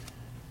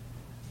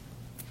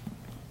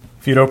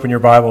If you'd open your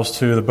Bibles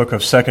to the book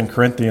of 2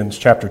 Corinthians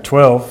chapter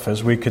 12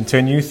 as we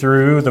continue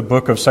through the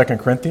book of 2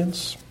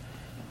 Corinthians.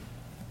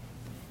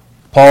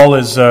 Paul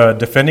is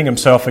defending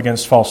himself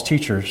against false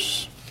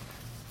teachers,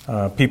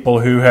 people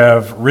who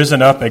have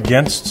risen up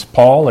against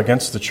Paul,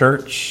 against the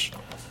church.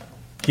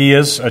 He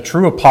is a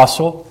true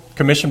apostle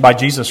commissioned by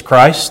Jesus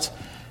Christ,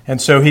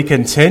 and so he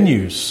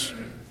continues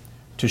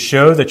to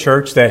show the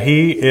church that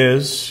he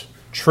is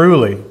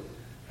truly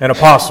an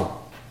apostle.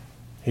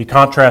 He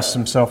contrasts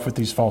himself with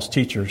these false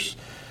teachers.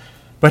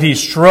 But he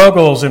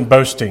struggles in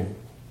boasting.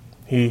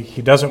 He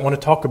doesn't want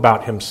to talk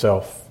about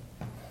himself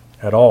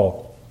at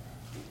all.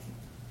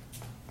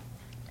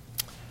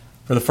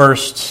 For the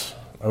first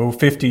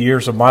 50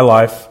 years of my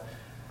life,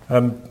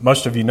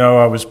 most of you know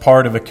I was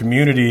part of a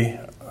community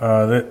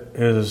that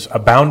is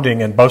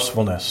abounding in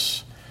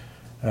boastfulness.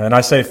 And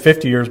I say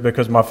 50 years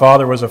because my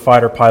father was a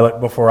fighter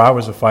pilot before I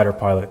was a fighter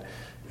pilot.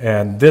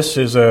 And this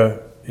is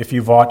if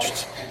you've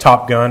watched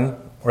Top Gun,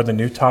 or the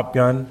new Top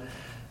Gun,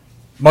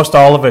 most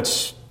all of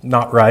it's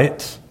not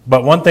right.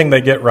 But one thing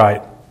they get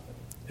right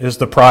is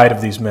the pride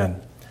of these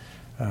men.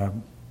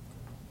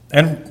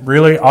 And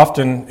really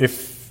often,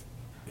 if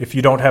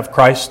you don't have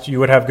Christ, you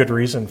would have good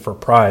reason for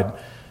pride.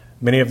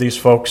 Many of these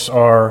folks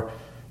are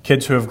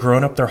kids who have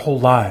grown up their whole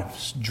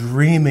lives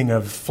dreaming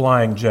of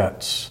flying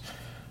jets.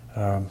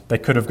 They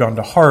could have gone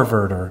to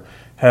Harvard or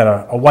had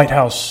a White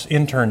House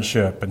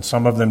internship, and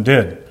some of them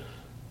did.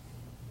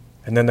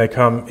 And then they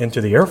come into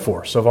the Air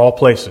Force, of all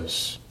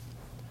places.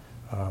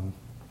 I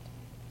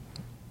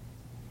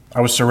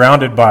was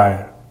surrounded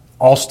by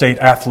all-state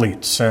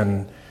athletes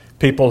and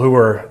people who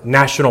were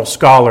national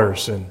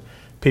scholars and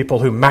people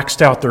who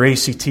maxed out their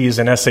ACTs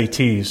and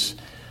SATs.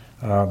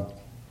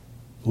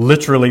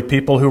 Literally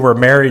people who were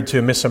married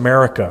to Miss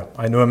America.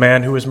 I knew a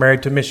man who was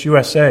married to Miss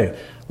USA.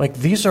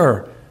 These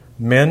are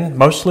men,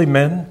 mostly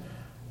men,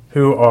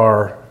 who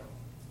are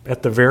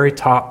at the very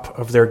top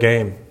of their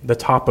game, the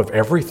top of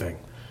everything.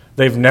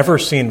 They've never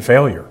seen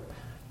failure,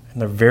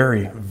 and they're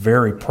very,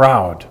 very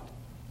proud,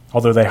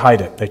 although they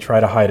hide it. They try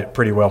to hide it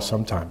pretty well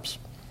sometimes.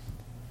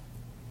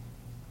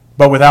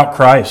 But without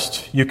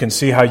Christ, you can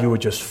see how you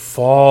would just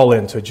fall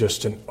into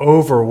just an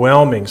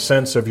overwhelming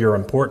sense of your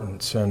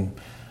importance and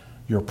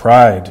your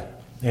pride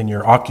and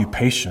your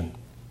occupation.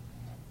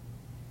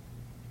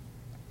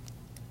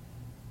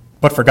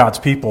 But for God's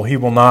people, He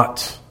will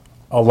not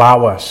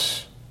allow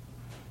us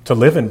to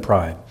live in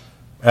pride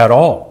at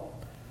all.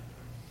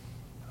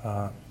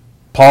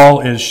 Paul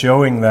is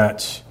showing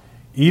that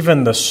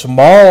even the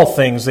small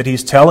things that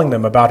he's telling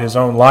them about his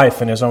own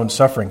life and his own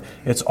suffering,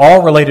 it's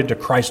all related to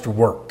Christ's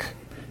work.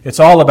 It's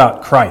all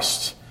about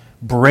Christ,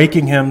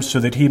 breaking him so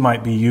that he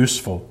might be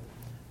useful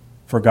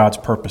for God's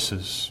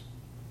purposes.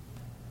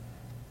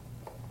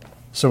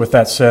 So with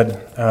that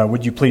said,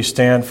 would you please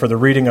stand for the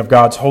reading of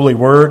God's holy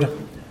word?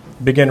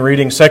 Begin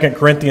reading 2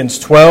 Corinthians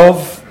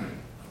 12,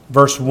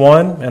 verse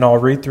 1, and I'll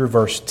read through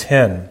verse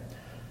 10.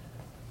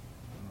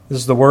 This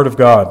is the word of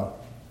God.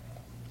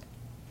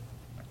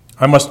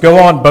 I must go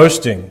on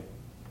boasting,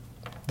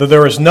 though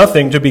there is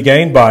nothing to be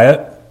gained by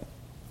it.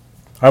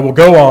 I will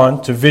go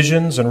on to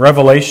visions and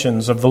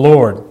revelations of the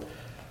Lord.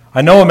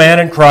 I know a man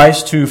in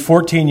Christ who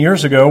 14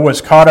 years ago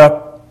was caught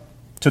up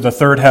to the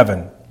third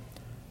heaven.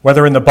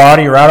 Whether in the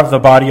body or out of the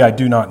body, I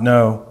do not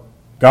know.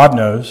 God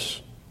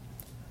knows.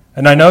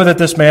 And I know that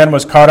this man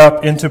was caught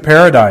up into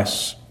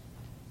paradise.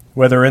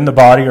 Whether in the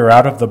body or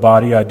out of the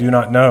body, I do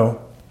not know.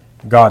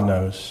 God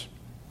knows.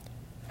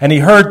 And he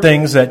heard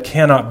things that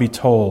cannot be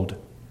told,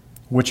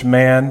 which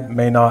man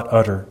may not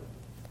utter.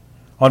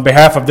 On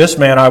behalf of this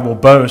man I will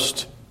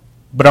boast,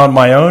 but on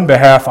my own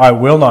behalf I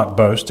will not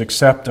boast,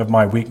 except of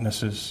my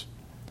weaknesses.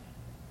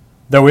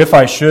 Though if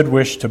I should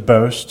wish to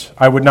boast,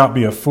 I would not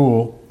be a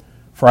fool,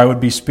 for I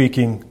would be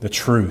speaking the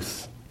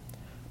truth.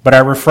 But I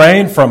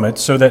refrain from it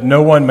so that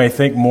no one may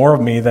think more of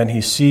me than he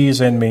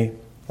sees in me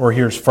or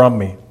hears from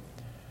me.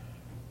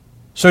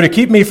 So to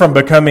keep me from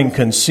becoming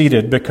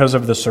conceited because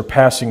of the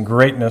surpassing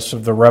greatness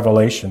of the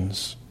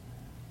revelations,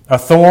 a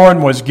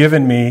thorn was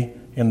given me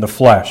in the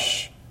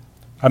flesh,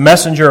 a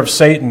messenger of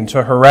Satan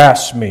to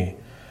harass me,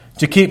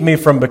 to keep me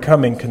from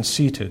becoming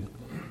conceited.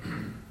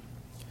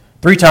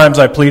 3 times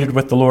I pleaded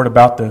with the Lord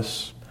about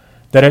this,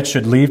 that it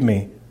should leave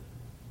me.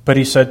 But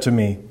he said to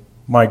me,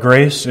 my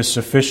grace is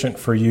sufficient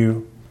for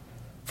you,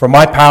 for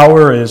my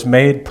power is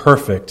made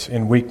perfect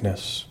in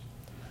weakness.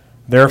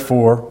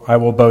 Therefore, I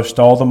will boast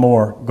all the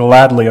more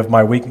gladly of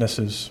my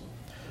weaknesses,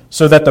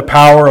 so that the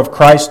power of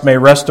Christ may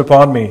rest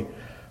upon me.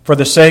 For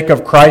the sake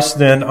of Christ,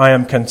 then, I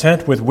am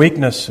content with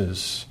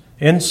weaknesses,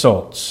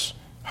 insults,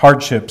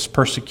 hardships,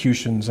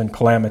 persecutions, and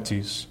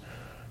calamities.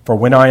 For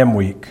when I am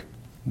weak,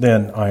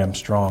 then I am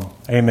strong.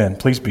 Amen.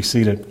 Please be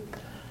seated.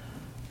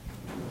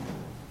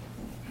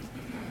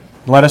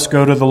 Let us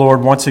go to the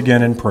Lord once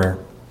again in prayer.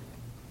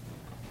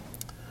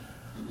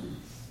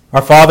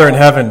 Our Father in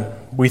heaven,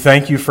 we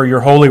thank you for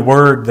your holy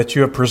word that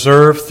you have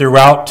preserved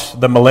throughout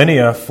the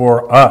millennia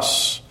for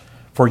us,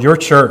 for your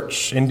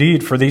church,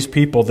 indeed for these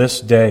people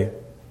this day.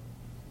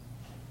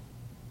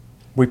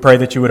 We pray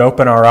that you would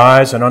open our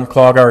eyes and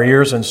unclog our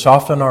ears and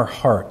soften our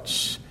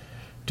hearts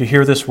to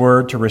hear this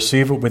word, to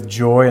receive it with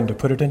joy, and to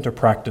put it into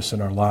practice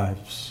in our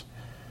lives.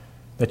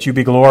 That you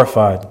be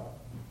glorified,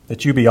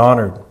 that you be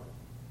honored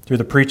through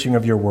the preaching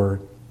of your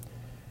word.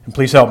 And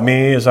please help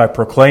me as I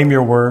proclaim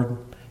your word.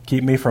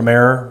 Keep me from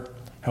error.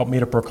 Help me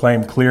to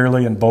proclaim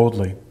clearly and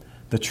boldly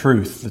the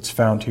truth that's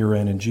found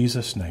herein. In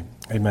Jesus' name,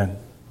 amen.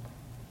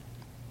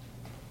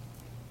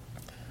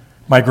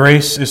 My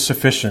grace is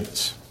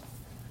sufficient.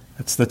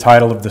 That's the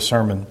title of the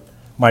sermon.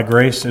 My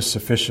grace is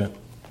sufficient.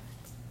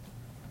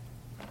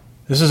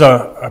 This is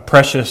a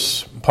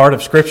precious part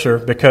of Scripture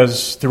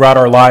because throughout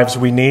our lives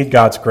we need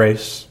God's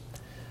grace.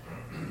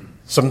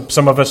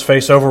 Some of us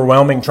face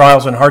overwhelming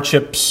trials and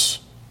hardships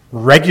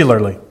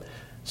regularly.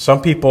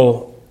 Some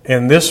people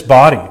in this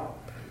body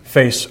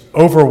face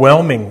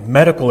overwhelming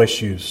medical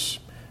issues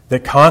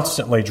that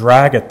constantly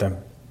drag at them.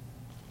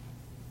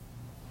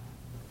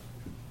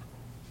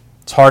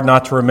 It's hard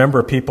not to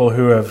remember people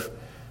who have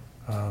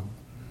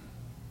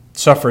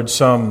suffered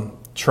some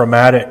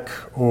traumatic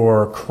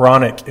or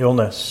chronic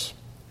illness,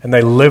 and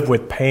they live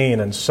with pain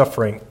and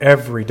suffering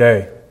every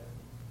day,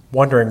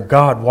 wondering,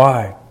 God,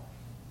 why?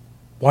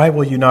 Why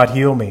will you not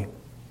heal me?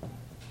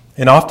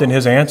 And often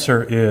his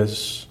answer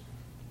is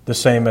the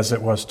same as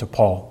it was to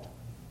Paul.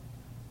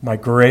 My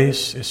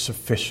grace is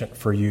sufficient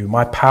for you.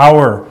 My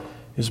power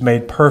is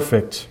made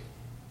perfect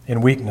in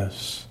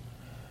weakness.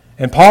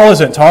 And Paul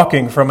isn't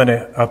talking from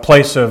a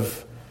place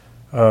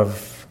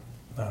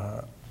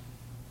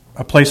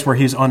a place where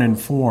he's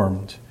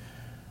uninformed.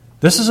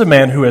 This is a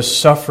man who has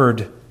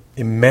suffered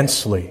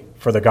immensely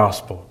for the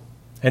gospel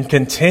and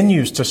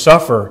continues to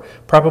suffer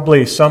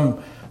probably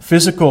some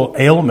physical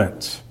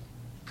ailment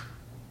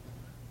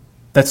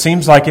that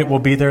seems like it will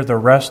be there the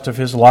rest of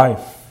his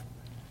life.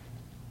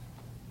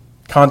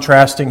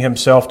 Contrasting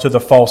himself to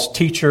the false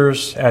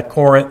teachers at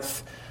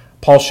Corinth,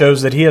 Paul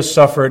shows that he has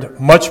suffered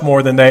much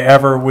more than they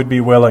ever would be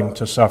willing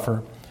to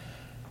suffer.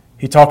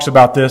 He talks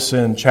about this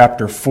in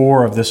chapter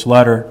 4 of this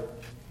letter,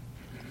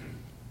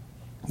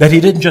 that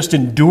he didn't just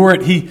endure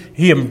it,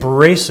 he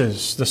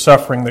embraces the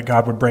suffering that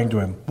God would bring to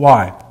him.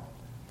 Why?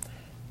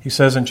 He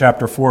says in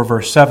chapter 4,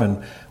 verse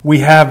 7, we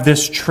have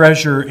this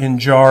treasure in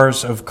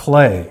jars of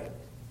clay,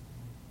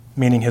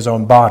 meaning his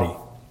own body.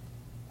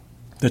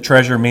 The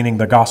treasure meaning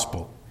the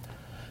gospel.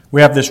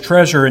 We have this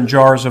treasure in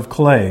jars of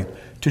clay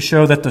to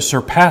show that the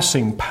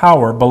surpassing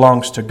power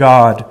belongs to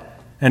God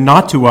and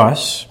not to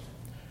us.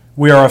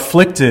 We are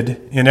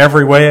afflicted in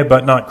every way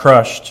but not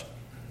crushed,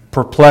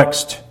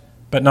 perplexed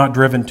but not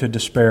driven to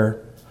despair,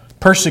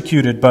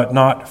 persecuted but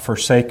not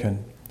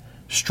forsaken,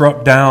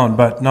 struck down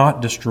but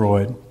not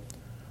destroyed,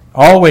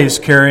 always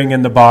carrying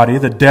in the body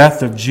the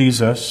death of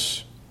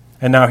Jesus.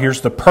 And now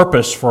here's the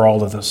purpose for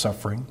all of this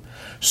suffering,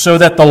 so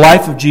that the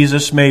life of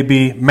Jesus may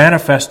be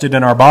manifested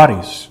in our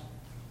bodies.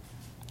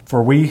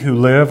 For we who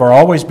live are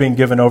always being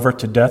given over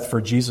to death for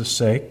Jesus'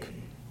 sake,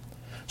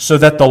 so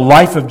that the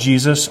life of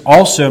Jesus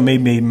also may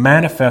be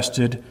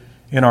manifested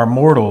in our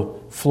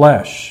mortal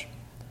flesh.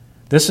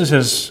 This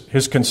is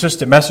his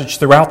consistent message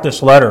throughout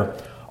this letter.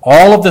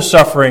 All of the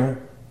suffering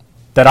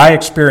that I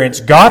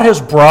experience, God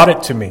has brought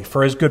it to me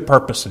for his good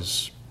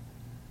purposes,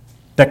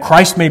 that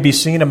Christ may be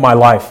seen in my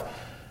life.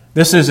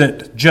 This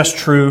isn't just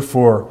true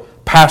for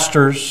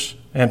pastors,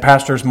 and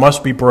pastors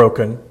must be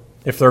broken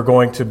if they're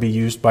going to be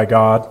used by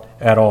God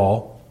at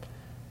all.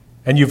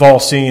 And you've all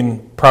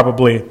seen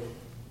probably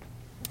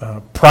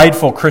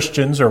prideful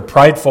Christians or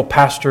prideful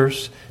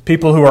pastors,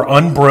 people who are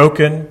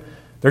unbroken.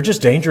 They're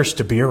just dangerous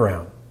to be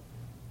around.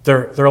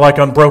 They're like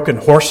unbroken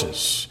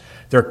horses.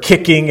 They're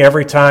kicking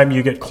every time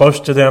you get close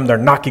to them. They're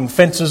knocking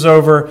fences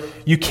over.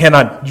 You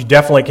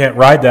definitely can't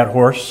ride that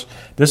horse.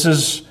 This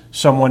is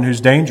someone who's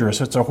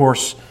dangerous. It's a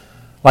horse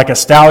like a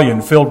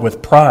stallion filled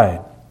with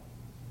pride.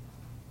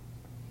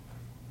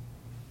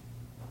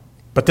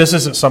 But this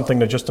isn't something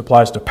that just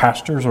applies to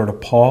pastors or to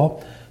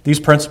Paul.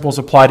 These principles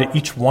apply to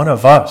each one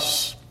of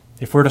us.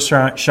 If we're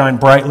to shine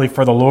brightly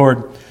for the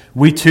Lord,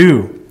 we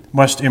too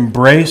must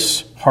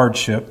embrace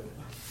hardship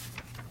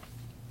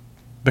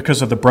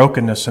because of the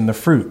brokenness and the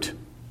fruit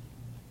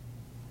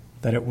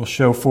that it will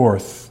show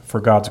forth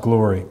for God's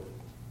glory.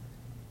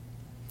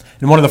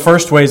 And one of the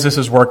first ways this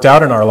has worked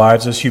out in our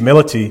lives is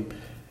humility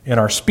in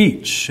our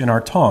speech, in our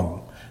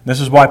tongue. And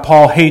this is why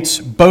Paul hates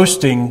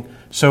boasting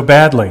so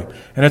badly.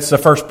 And it's the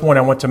first point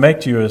I want to make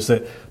to you, is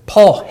that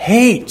Paul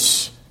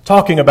hates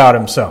talking about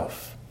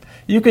himself.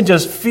 You can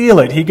just feel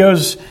it. He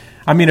goes,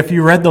 if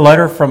you read the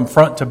letter from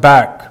front to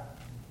back,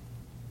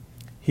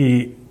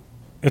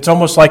 it's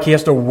almost like he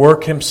has to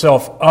work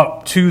himself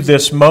up to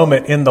this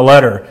moment in the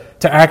letter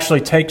to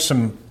actually take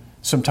some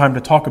time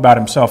to talk about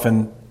himself.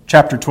 And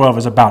chapter 12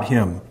 is about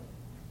him.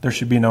 There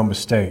should be no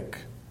mistake.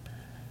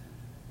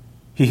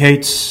 He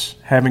hates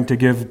having to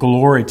give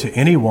glory to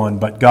anyone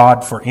but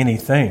God for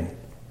anything.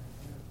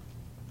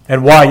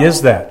 And why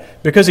is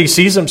that? Because he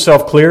sees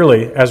himself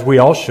clearly, as we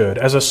all should,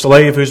 as a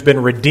slave who's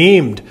been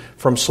redeemed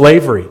from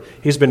slavery.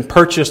 He's been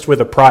purchased with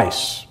a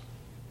price.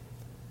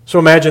 So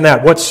imagine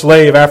that. What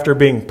slave, after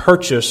being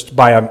purchased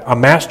by a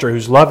master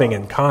who's loving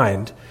and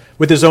kind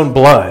with his own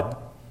blood,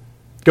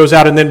 goes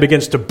out and then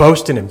begins to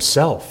boast in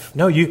himself?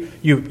 No,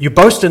 you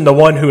boast in the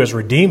one who has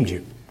redeemed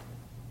you.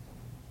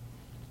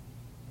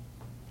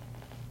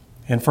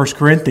 In 1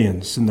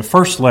 Corinthians, in the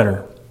first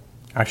letter,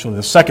 actually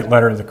the second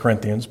letter of the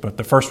Corinthians, but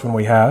the first one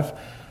we have,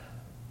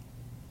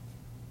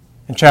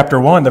 in chapter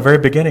 1, the very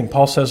beginning,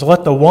 Paul says,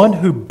 "Let the one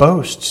who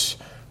boasts,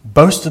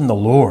 boast in the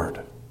Lord."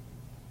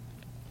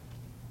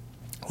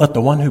 Let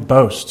the one who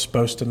boasts,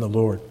 boast in the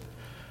Lord.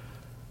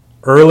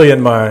 Early in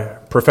my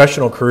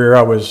professional career,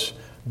 I was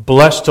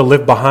blessed to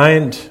live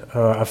behind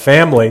a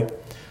family,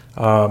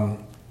 a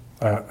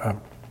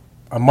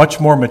much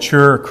more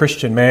mature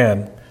Christian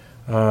man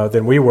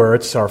than we were.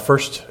 It's our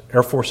first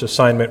Air Force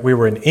assignment. We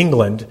were in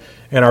England,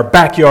 and our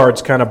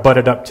backyards kind of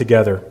butted up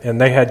together. And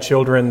they had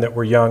children that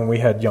were young. We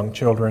had young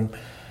children.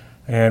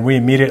 And we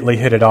immediately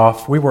hit it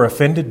off. We were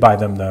offended by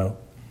them, though,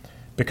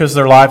 because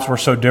their lives were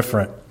so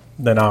different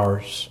than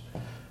ours.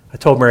 I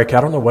told Mary Kay,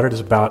 I don't know what it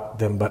is about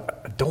them,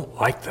 but I don't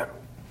like them.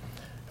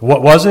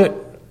 What was it?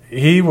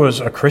 He was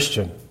a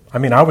Christian. I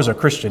mean, I was a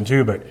Christian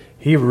too, but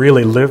he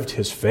really lived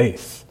his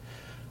faith.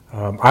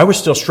 I was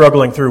still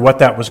struggling through what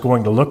that was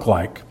going to look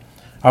like.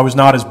 I was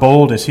not as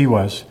bold as he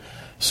was.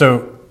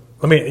 So,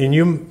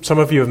 some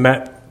of you have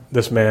met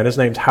this man. His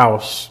name's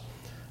House.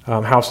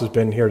 House has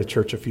been here to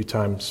church a few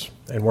times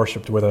and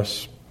worshiped with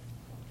us.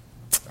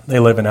 They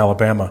live in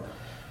Alabama.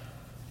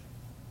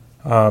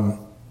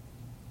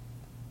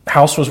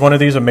 House was one of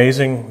these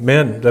amazing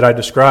men that I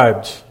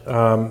described.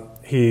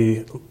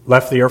 He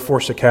left the Air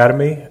Force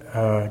Academy,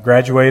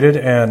 graduated,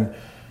 and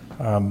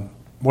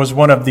was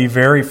one of the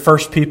very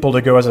first people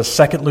to go as a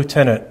second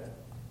lieutenant,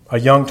 a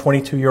young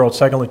 22-year-old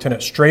second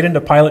lieutenant, straight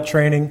into pilot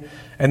training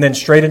and then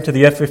straight into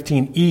the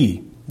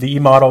F-15E. The E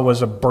model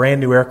was a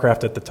brand new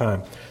aircraft at the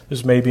time. This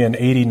was maybe in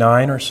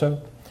 89 or so.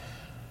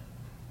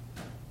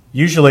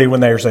 Usually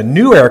when there's a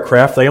new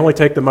aircraft, they only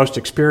take the most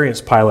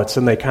experienced pilots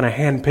and they kind of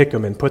handpick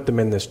them and put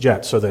them in this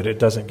jet so that it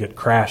doesn't get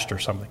crashed or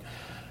something.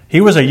 He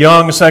was a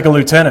young second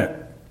lieutenant,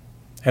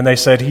 and they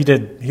said he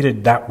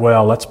did that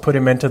well. Let's put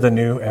him into the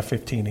new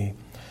F-15E.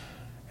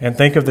 And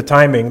think of the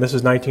timing. This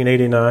is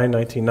 1989,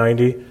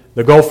 1990.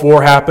 The Gulf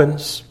War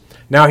happens.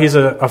 Now he's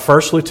a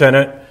first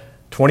lieutenant,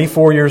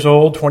 24 years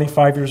old,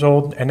 25 years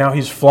old, and now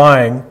he's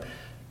flying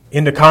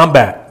into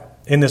combat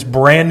in this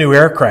brand new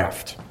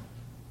aircraft.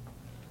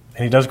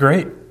 And he does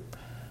great.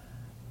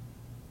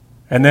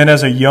 And then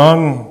as a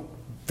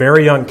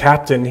very young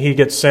captain, he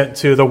gets sent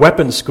to the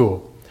weapons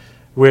school,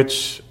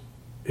 which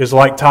is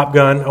like Top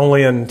Gun,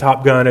 only in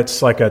Top Gun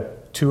it's like a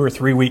 2 or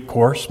 3 week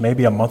course,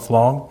 maybe a month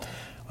long.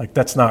 Like,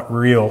 that's not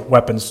real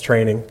weapons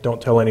training. Don't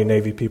tell any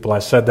Navy people I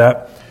said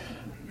that.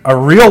 A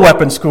real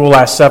weapons school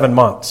lasts 7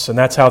 months, and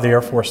that's how the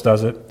Air Force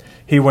does it.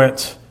 He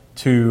went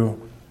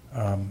to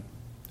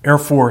Air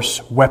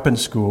Force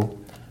weapons school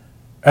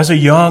as a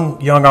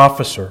young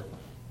officer.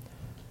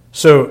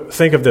 So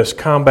think of this,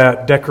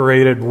 combat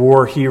decorated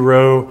war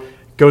hero,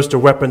 goes to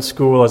weapons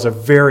school as a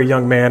very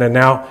young man, and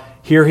now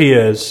here he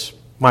is,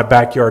 my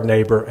backyard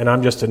neighbor, and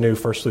I'm just a new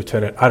first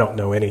lieutenant. I don't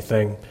know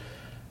anything.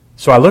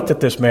 So I looked at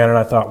this man and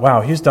I thought,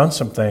 wow, he's done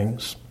some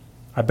things.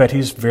 I bet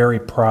he's very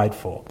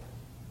prideful.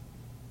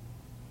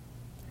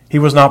 He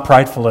was not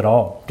prideful at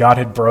all. God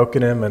had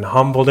broken him and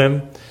humbled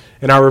him.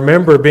 And I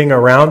remember being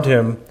around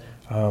him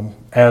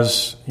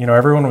as,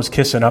 everyone was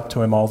kissing up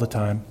to him all the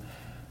time.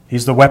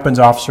 He's the weapons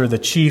officer, the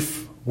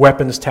chief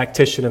weapons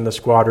tactician in the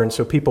squadron,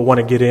 so people want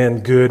to get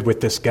in good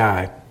with this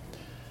guy.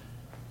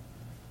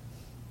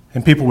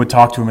 And people would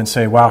talk to him and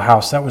say, wow,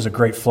 House, that was a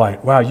great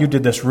flight. Wow, you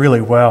did this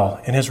really well.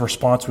 And his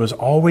response was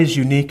always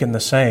unique and the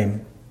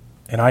same,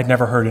 and I'd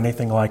never heard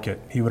anything like it.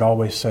 He would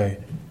always say,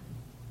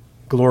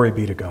 glory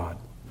be to God.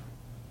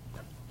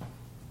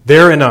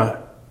 They're in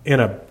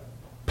a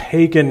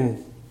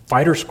pagan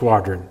fighter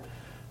squadron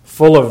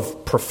full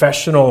of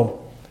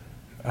professional,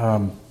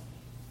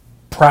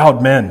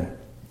 proud men,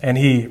 and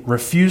he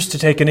refused to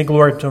take any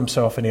glory to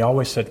himself, and he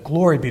always said,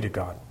 glory be to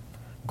God.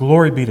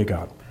 Glory be to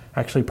God.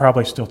 Actually,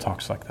 probably still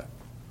talks like that.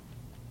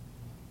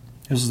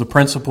 This is the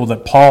principle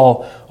that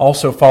Paul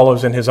also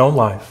follows in his own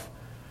life.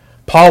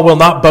 Paul will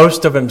not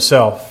boast of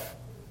himself.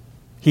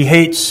 He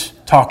hates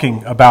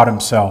talking about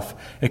himself,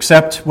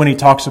 except when he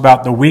talks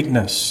about the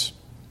weakness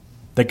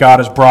that God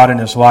has brought in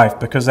his life,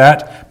 because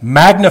that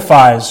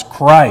magnifies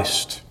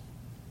Christ.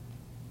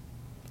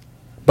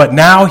 But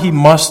now he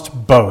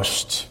must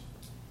boast.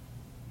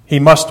 He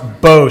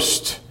must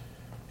boast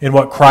in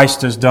what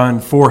Christ has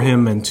done for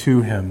him and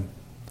to him.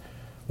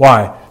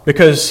 Why?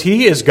 Because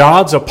he is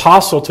God's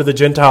apostle to the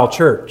Gentile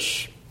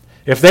church.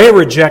 If they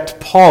reject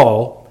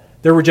Paul,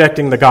 they're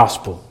rejecting the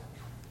gospel.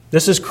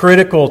 This is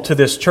critical to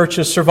this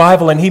church's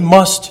survival, and he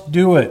must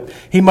do it.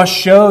 He must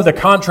show the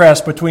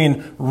contrast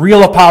between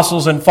real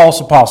apostles and false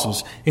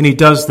apostles, and he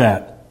does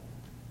that.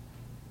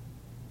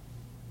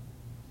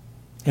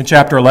 In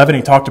chapter 11,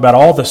 he talked about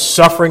all the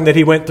suffering that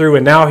he went through,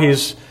 and now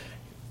he's,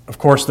 of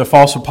course, the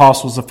false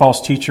apostles, the false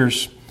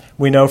teachers.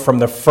 We know from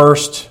the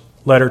first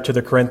letter to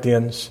the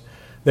Corinthians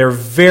They're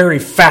very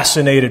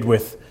fascinated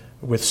with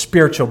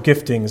spiritual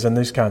giftings and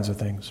these kinds of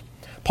things.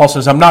 Paul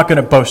says, I'm not going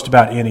to boast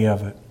about any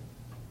of it.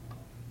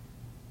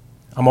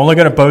 I'm only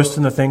going to boast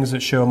in the things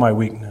that show my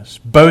weakness.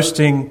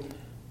 Boasting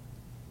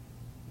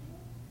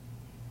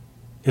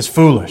is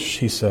foolish,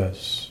 he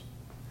says.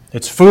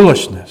 It's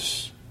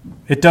foolishness.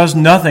 It does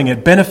nothing.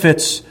 It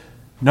benefits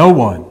no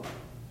one.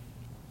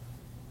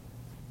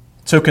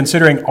 So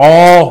considering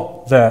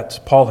all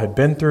that Paul had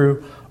been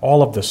through,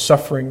 all of the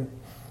suffering,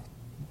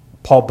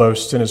 Paul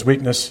boasts in his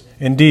weakness.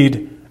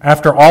 Indeed,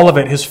 after all of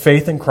it, his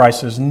faith in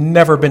Christ has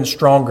never been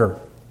stronger.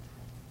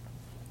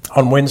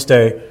 On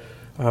Wednesday,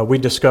 we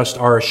discussed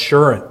our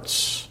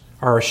assurance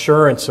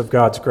of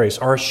God's grace,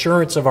 our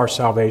assurance of our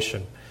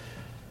salvation.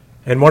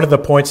 And one of the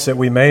points that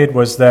we made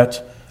was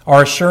that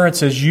our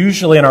assurance is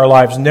usually in our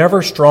lives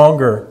never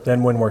stronger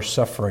than when we're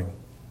suffering.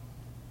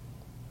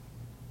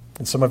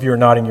 And some of you are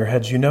nodding your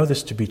heads. You know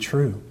this to be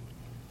true.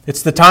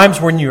 It's the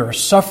times when you are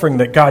suffering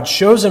that God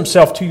shows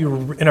himself to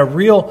you in a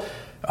real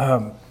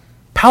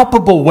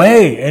palpable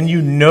way, and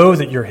you know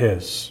that you're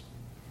his.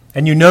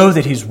 And you know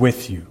that he's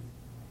with you.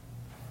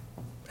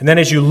 And then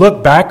as you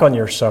look back on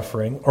your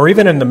suffering, or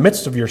even in the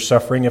midst of your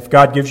suffering, if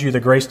God gives you the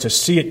grace to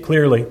see it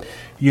clearly,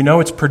 you know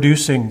it's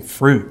producing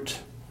fruit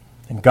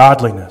and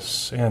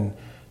godliness and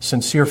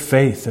sincere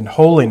faith and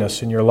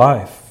holiness in your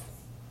life.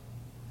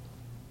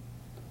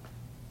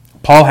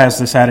 Paul has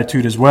this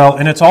attitude as well,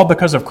 and it's all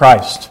because of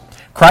Christ.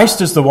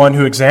 Christ is the one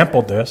who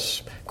exampled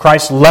this.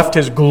 Christ left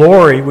his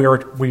glory,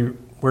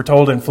 we're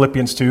told in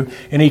Philippians 2,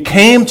 and he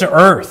came to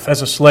earth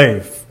as a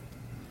slave.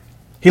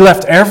 He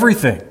left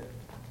everything.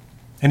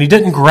 And he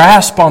didn't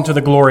grasp onto the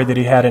glory that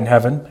he had in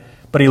heaven,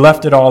 but he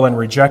left it all and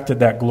rejected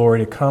that glory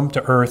to come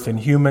to earth in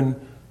human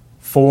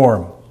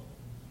form,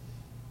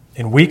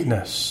 in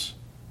weakness.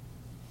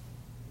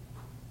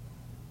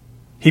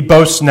 He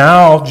boasts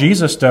now,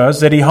 Jesus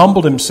does, that he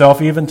humbled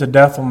himself even to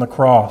death on the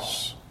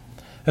cross.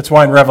 That's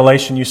why in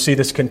Revelation you see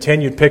this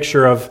continued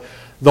picture of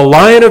the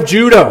Lion of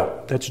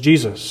Judah. That's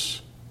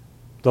Jesus,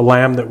 the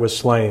Lamb that was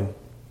slain.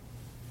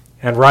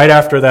 And right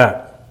after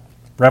that,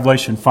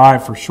 Revelation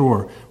 5 for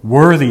sure,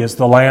 worthy is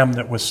the Lamb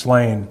that was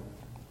slain.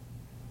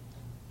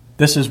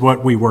 This is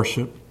what we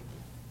worship.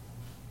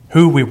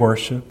 Who we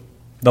worship,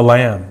 the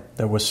Lamb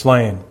that was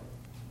slain.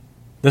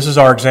 This is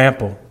our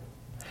example.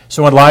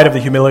 So in light of the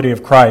humility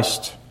of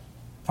Christ,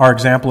 our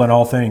example in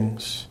all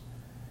things,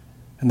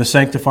 and the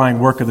sanctifying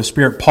work of the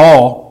Spirit,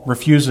 Paul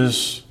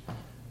refuses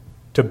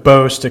to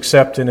boast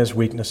except in his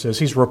weaknesses.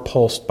 He's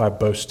repulsed by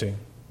boasting.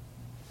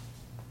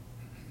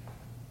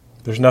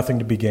 There's nothing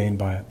to be gained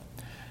by it.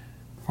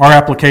 Our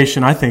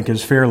application, I think,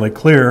 is fairly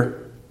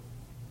clear.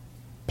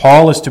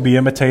 Paul is to be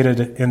imitated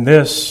in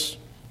this,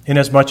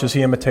 inasmuch as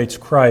he imitates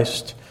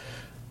Christ.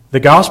 The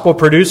gospel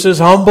produces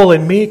humble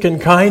and meek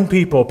and kind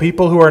people,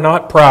 people who are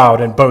not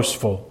proud and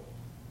boastful,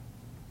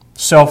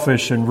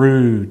 selfish and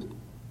rude.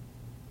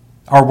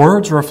 Our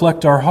words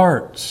reflect our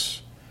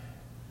hearts.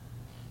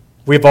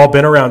 We've all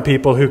been around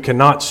people who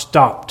cannot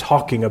stop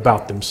talking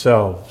about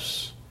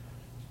themselves.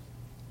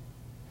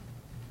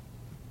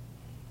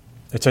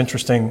 It's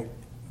interesting.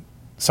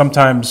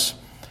 Sometimes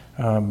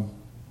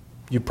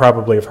you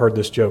probably have heard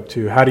this joke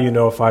too. How do you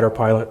know a fighter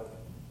pilot?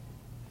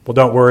 Well,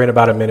 don't worry, in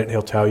about a minute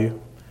he'll tell you.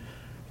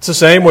 It's the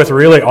same with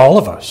really all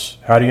of us.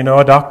 How do you know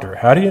a doctor?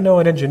 How do you know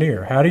an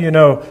engineer? How do you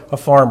know a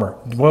farmer?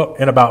 Well,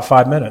 in about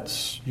 5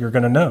 minutes, you're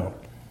going to know.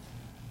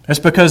 It's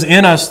because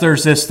in us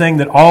there's this thing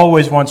that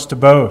always wants to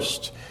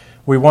boast.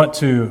 We want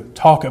to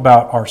talk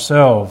about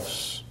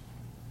ourselves.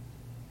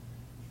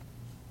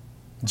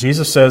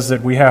 Jesus says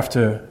that we have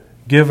to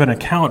give an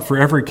account for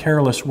every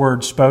careless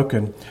word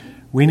spoken.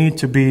 We need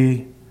to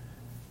be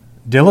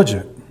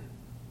diligent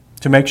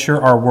to make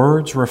sure our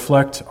words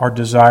reflect our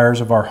desires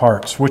of our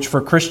hearts, which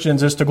for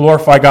Christians is to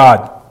glorify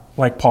God,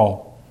 like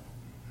Paul,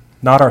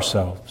 not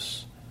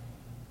ourselves.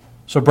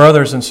 So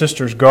brothers and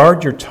sisters,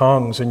 guard your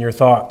tongues and your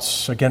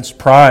thoughts against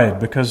pride,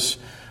 because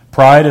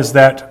pride is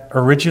that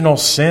original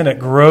sin. It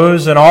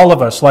grows in all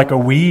of us like a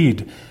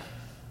weed.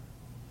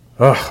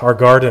 Our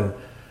garden.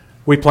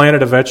 We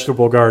planted a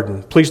vegetable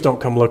garden. Please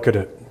don't come look at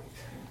it.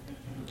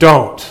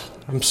 Don't.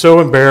 I'm so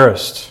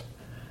embarrassed.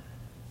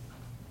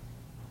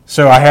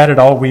 So I had it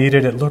all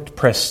weeded. It looked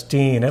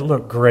pristine. It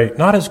looked great.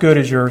 Not as good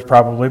as yours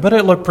probably, but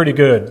it looked pretty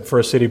good for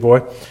a city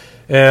boy.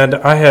 And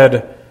I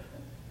had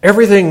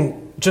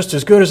everything just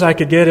as good as I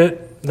could get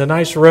it. The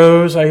nice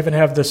rows. I even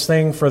have this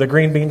thing for the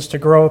green beans to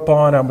grow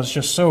upon. I was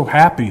just so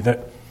happy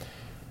that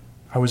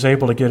I was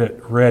able to get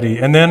it ready.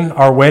 And then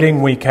our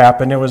wedding week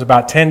happened. It was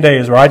about 10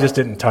 days where I just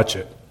didn't touch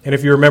it. And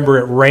if you remember,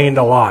 it rained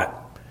a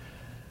lot.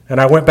 And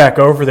I went back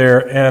over there,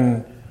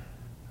 and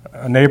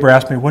a neighbor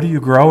asked me, "What are you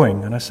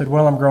growing?" And I said,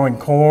 "Well, I'm growing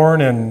corn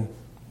and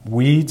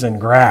weeds and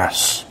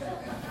grass."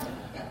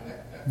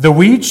 The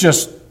weeds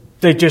just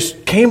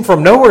came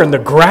from nowhere, and the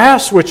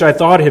grass, which I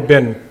thought had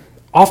been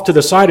off to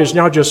the side, is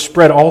now just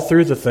spread all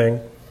through the thing.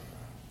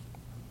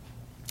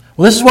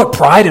 Well, this is what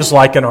pride is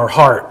like in our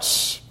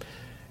hearts.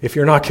 if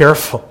you're not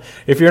careful,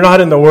 if you're not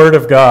in the Word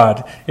of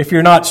God, if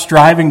you're not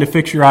striving to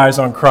fix your eyes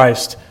on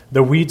Christ,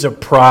 the weeds of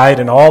pride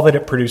and all that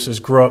it produces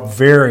grow up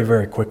very,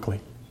 very quickly.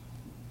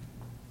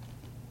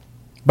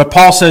 But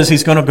Paul says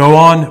he's going to go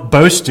on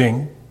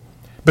boasting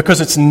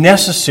because it's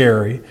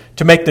necessary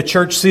to make the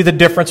church see the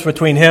difference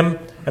between him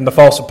and the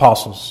false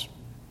apostles.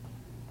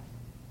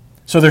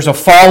 So there's a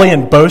folly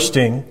in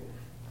boasting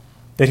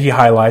that he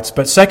highlights,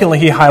 but secondly,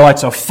 he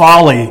highlights a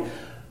folly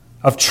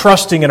of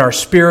trusting in our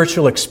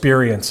spiritual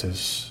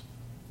experiences.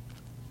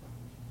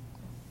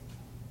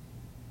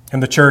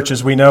 And the church,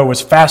 as we know,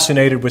 was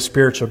fascinated with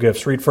spiritual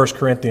gifts. Read 1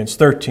 Corinthians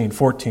 13,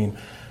 14,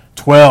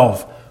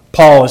 12.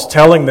 Paul is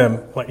telling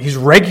them, he's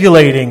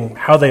regulating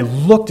how they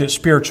looked at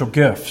spiritual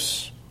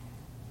gifts.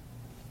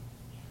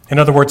 In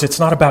other words, it's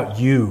not about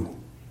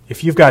you.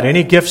 If you've got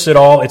any gifts at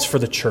all, it's for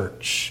the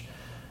church.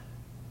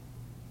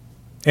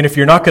 And if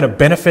you're not going to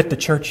benefit the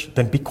church,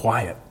 then be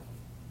quiet.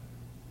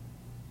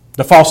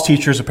 The false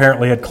teachers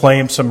apparently had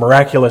claimed some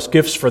miraculous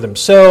gifts for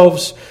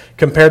themselves,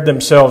 compared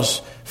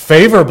themselves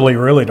favorably,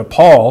 really, to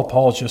Paul.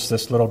 Paul's just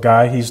this little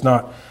guy. He's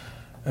not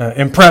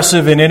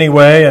impressive in any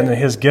way, and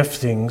his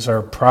giftings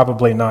are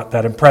probably not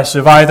that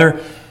impressive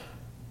either.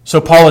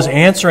 So Paul is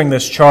answering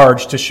this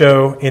charge to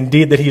show,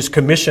 indeed, that he's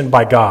commissioned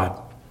by God.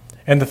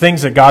 And the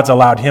things that God's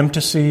allowed him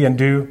to see and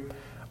do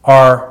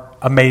are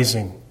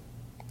amazing.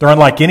 They're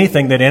unlike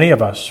anything that any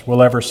of us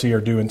will ever see or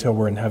do until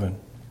we're in heaven.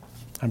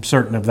 I'm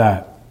certain of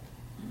that.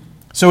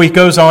 So he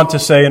goes on to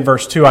say in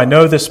verse 2, I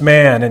know this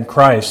man in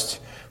Christ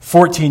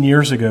 14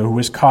 years ago who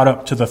was caught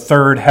up to the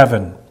third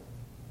heaven.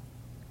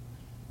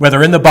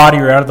 Whether in the body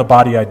or out of the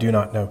body, I do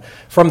not know.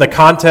 From the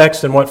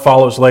context and what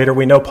follows later,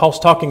 we know Paul's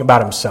talking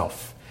about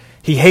himself.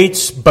 He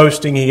hates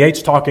boasting. He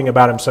hates talking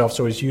about himself,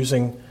 so he's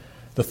using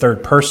the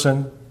third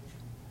person.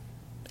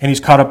 And he's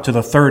caught up to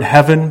the third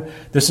heaven.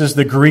 This is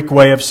the Greek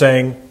way of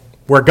saying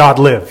where God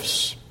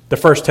lives. The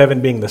first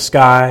heaven being the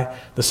sky,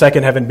 the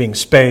second heaven being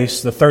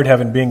space, the third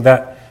heaven being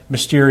that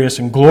mysterious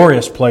and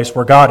glorious place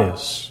where God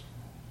is.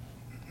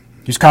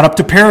 He's caught up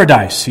to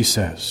paradise, he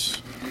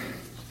says.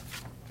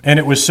 And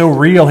it was so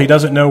real, he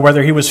doesn't know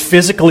whether he was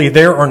physically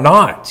there or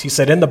not. He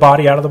said, in the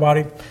body, out of the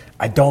body?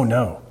 I don't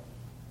know.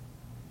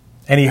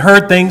 And he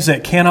heard things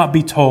that cannot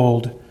be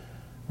told,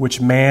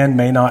 which man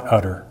may not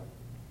utter.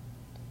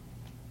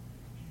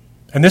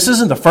 And this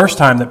isn't the first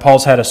time that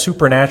Paul's had a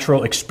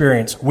supernatural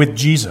experience with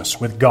Jesus,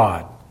 with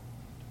God.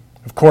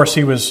 Of course,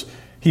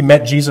 he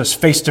met Jesus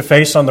face to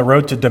face on the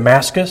road to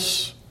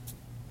Damascus.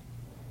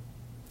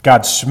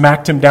 God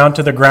smacked him down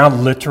to the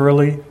ground,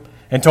 literally,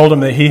 and told him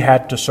that he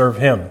had to serve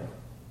him.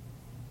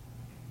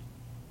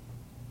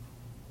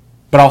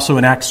 But also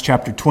in Acts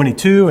chapter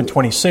 22 and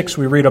 26,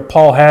 we read of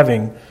Paul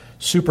having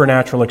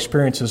supernatural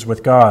experiences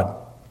with God.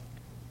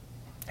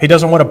 He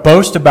doesn't want to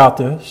boast about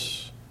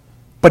this,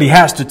 but he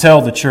has to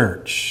tell the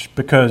church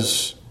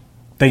because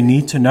they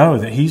need to know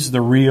that he's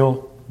the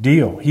real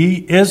deal. He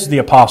is the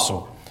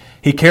apostle.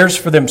 He cares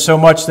for them so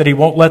much that he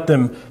won't let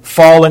them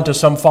fall into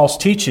some false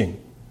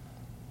teaching.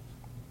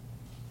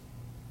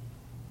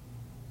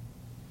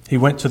 He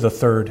went to the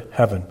third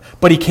heaven.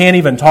 But he can't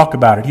even talk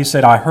about it. He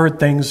said, he heard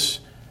things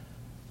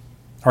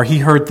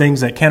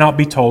that cannot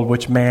be told,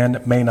 which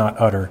man may not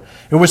utter.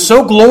 It was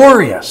so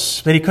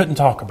glorious that he couldn't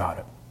talk about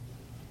it.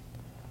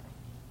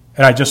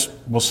 And I just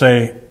will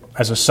say,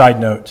 as a side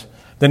note,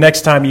 the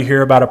next time you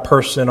hear about a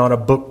person on a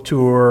book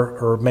tour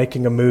or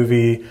making a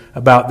movie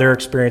about their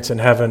experience in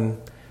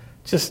heaven,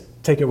 just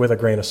take it with a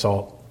grain of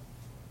salt.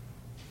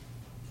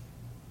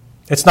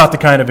 It's not the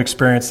kind of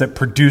experience that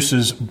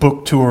produces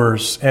book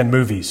tours and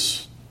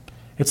movies.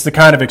 It's the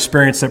kind of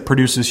experience that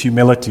produces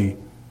humility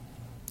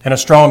and a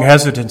strong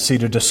hesitancy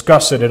to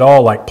discuss it at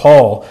all, like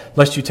Paul,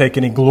 lest you take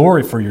any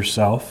glory for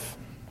yourself.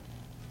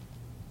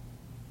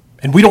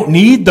 And we don't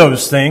need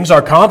those things.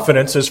 Our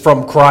confidence is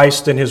from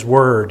Christ and His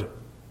Word.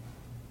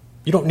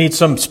 You don't need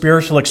some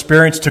spiritual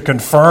experience to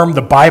confirm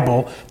the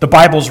Bible. The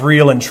Bible's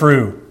real and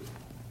true.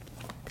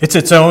 It's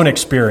its own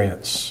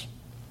experience.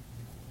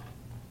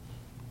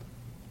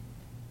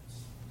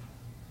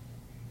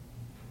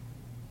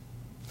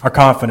 Our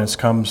confidence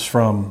comes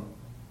from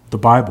the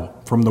Bible,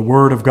 from the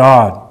Word of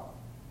God,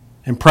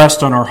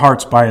 impressed on our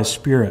hearts by His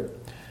Spirit.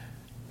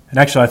 And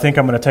actually, I think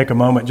I'm going to take a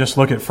moment, just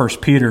look at 1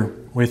 Peter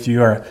with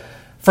you.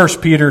 1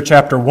 Peter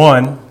chapter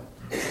 1.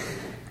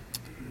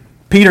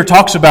 Peter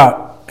talks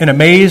about an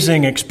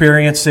amazing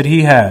experience that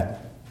he had.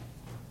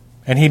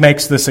 And he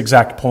makes this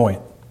exact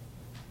point.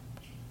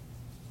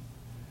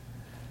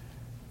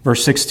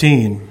 Verse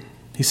 16.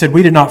 He said,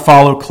 "We did not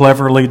follow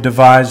cleverly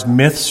devised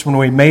myths when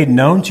we made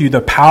known to you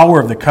the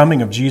power of the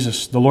coming of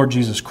Jesus, the Lord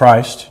Jesus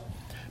Christ.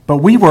 But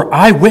we were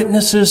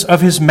eyewitnesses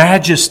of His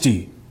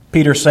majesty."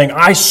 Peter's saying,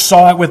 I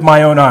saw it with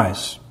my own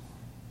eyes.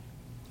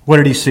 What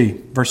did he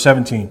see? Verse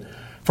 17.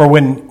 "For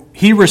when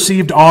He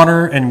received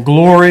honor and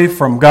glory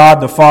from God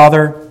the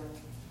Father,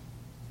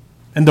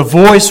 and the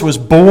voice was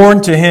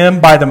borne to Him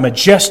by the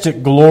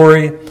majestic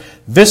glory,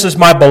 'This is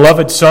my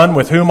beloved Son,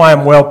 with whom I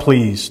am well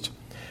pleased.'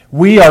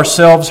 We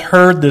ourselves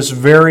heard this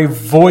very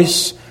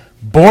voice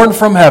born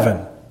from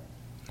heaven,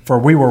 for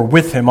we were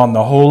with him on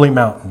the holy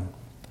mountain.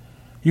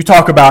 You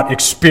talk about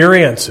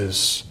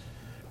experiences.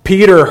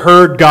 Peter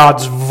heard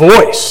God's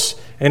voice,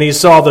 and he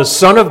saw the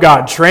Son of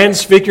God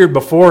transfigured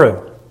before him.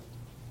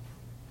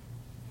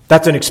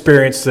 That's an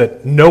experience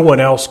that no one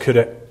else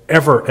could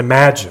ever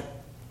imagine.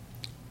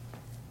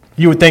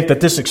 You would think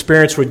that this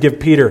experience would give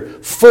Peter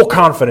full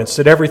confidence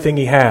that everything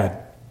he had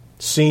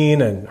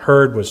seen and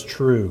heard was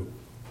true.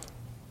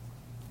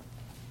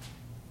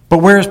 But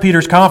where is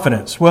Peter's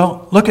confidence?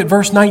 Well, look at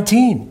verse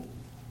 19.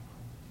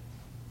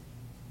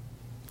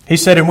 He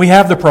said, "And we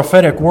have the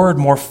prophetic word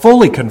more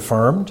fully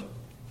confirmed,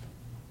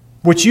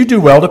 which you do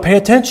well to pay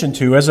attention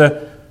to, as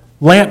a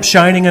lamp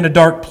shining in a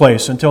dark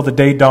place until the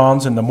day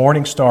dawns and the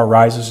morning star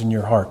rises in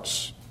your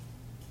hearts."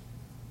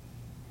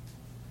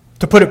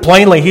 To put it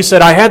plainly, he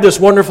said, I had this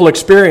wonderful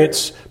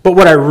experience, but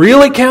what I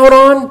really count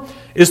on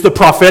is the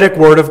prophetic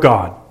word of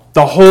God,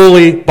 the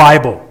Holy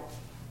Bible.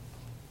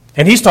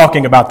 And he's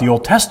talking about the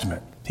Old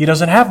Testament. He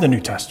doesn't have the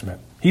New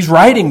Testament. He's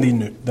writing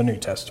the New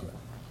Testament.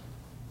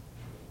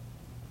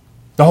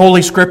 The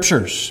Holy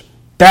Scriptures.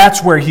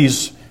 That's where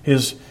his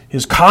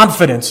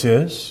confidence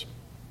is.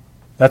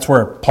 That's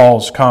where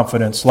Paul's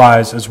confidence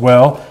lies as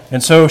well,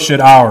 and so should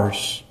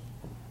ours.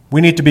 We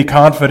need to be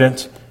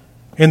confident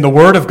in the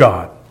Word of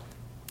God,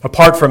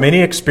 apart from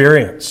any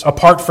experience,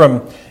 apart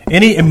from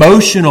any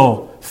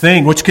emotional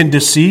thing which can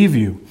deceive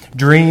you,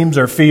 dreams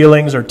or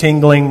feelings or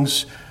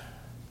tinglings,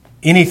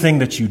 anything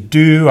that you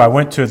do. I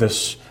went to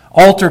this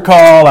altar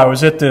call, I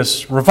was at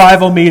this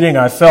revival meeting,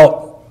 I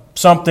felt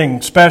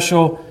something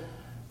special.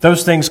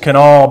 Those things can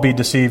all be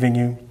deceiving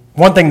you.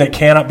 One thing that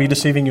cannot be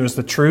deceiving you is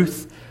the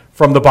truth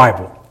from the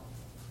Bible.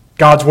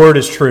 God's Word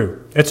is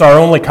true. It's our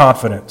only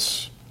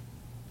confidence.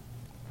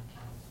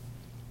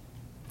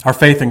 Our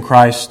faith in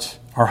Christ,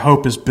 our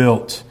hope is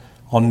built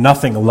on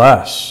nothing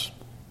less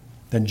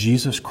than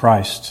Jesus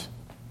Christ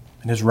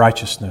and His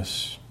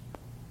righteousness.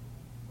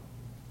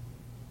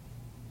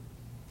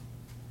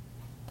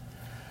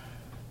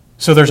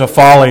 So there's a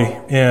folly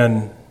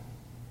in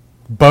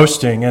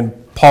boasting, and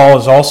Paul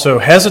is also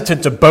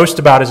hesitant to boast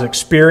about his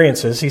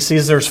experiences. He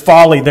sees there's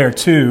folly there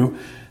too.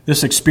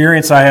 This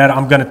experience I had,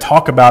 I'm going to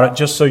talk about it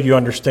just so you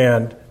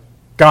understand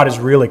God has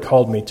really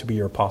called me to be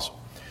your apostle.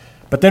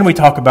 But then we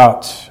talk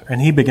about, and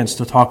he begins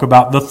to talk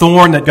about, the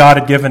thorn that God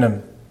had given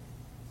him.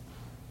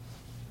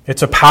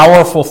 It's a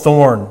powerful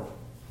thorn.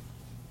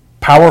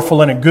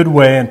 Powerful in a good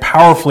way and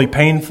powerfully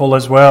painful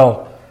as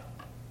well.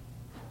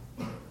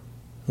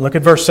 Look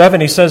at verse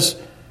 7. He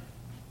says,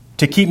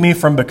 to keep me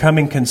from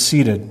becoming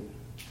conceited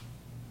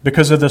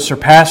because of the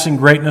surpassing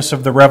greatness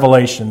of the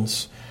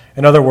revelations.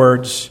 In other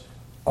words,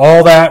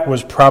 all that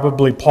was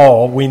probably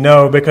Paul. We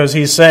know because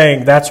he's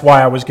saying that's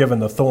why I was given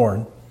the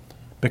thorn.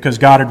 Because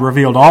God had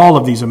revealed all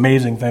of these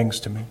amazing things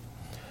to me.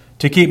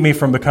 To keep me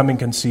from becoming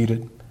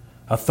conceited.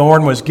 A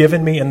thorn was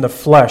given me in the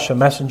flesh, a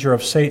messenger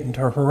of Satan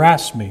to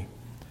harass me.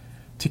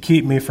 To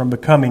keep me from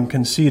becoming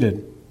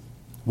conceited.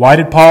 Why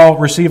did Paul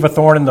receive a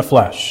thorn in the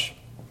flesh?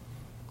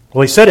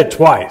 Well, he said it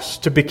twice.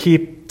 To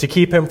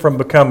keep him from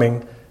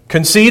becoming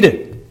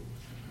conceited.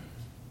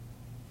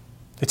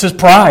 It's his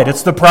pride.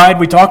 It's the pride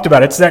we talked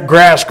about. It's that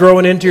grass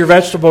growing into your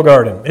vegetable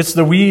garden. It's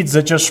the weeds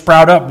that just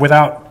sprout up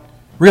without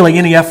really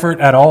any effort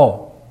at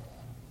all.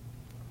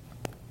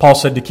 Paul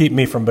said, to keep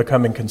me from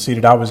becoming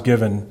conceited, I was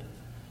given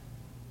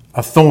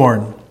a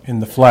thorn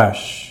in the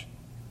flesh.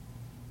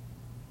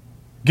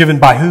 Given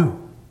by who?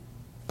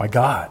 By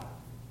God.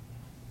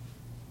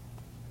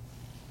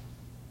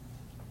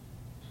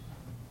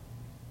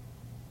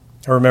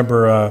 I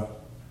remember,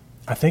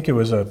 I think it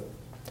was a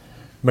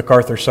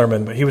MacArthur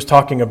sermon, but he was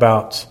talking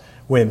about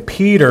when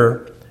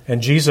Peter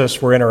and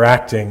Jesus were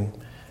interacting,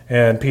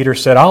 and Peter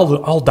said,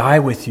 I'll die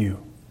with you.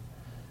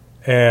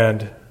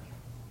 And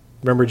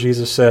remember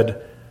Jesus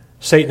said,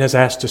 Satan has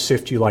asked to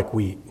sift you like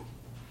wheat.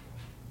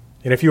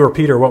 And if you were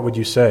Peter, what would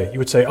you say? You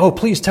would say, oh,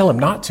 please tell him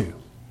not to.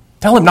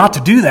 Tell him not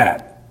to do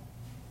that.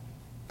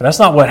 But that's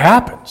not what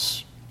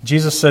happens.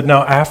 Jesus said,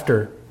 no,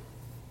 after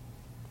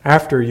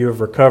you have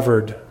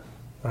recovered,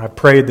 I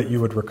prayed that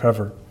you would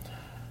recover.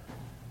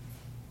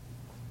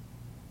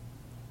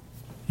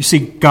 You see,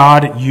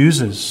 God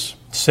uses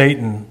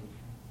Satan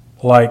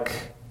like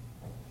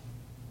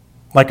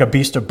a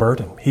beast of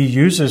burden. He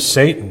uses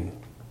Satan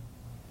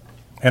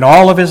and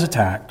all of his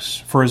attacks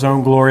for his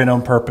own glory and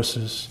own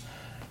purposes.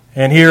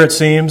 And here it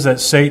seems that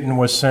Satan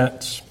was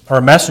sent, or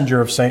a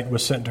messenger of Satan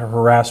was sent to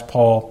harass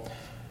Paul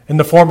in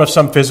the form of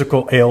some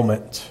physical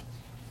ailment.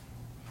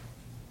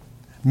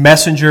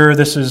 Messenger,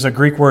 this is a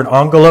Greek word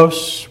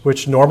angelos,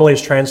 which normally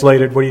is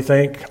translated, what do you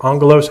think?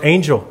 Angelos,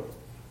 angel.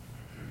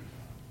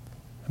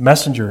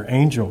 Messenger,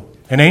 angel.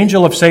 An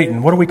angel of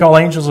Satan. What do we call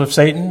angels of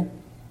Satan?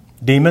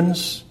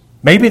 Demons.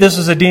 Maybe this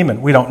is a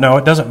demon. We don't know.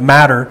 It doesn't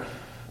matter.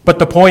 But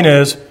the point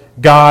is,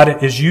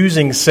 God is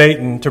using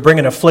Satan to bring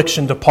an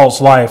affliction to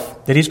Paul's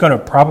life that he's going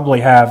to probably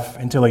have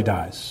until he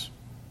dies.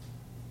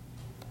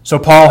 So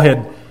Paul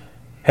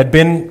had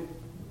been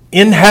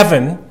in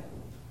heaven,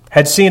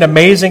 had seen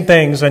amazing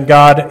things, and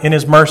God, in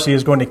His mercy,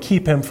 is going to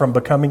keep him from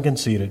becoming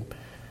conceited.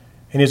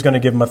 And He's going to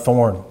give him a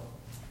thorn.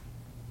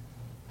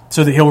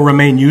 so that he'll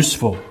remain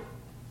useful.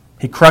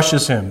 He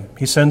crushes him.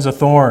 He sends a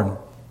thorn.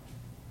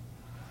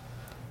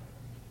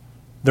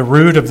 The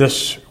root of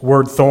this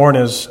word thorn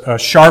is a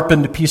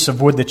sharpened piece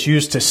of wood that's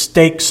used to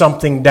stake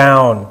something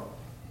down.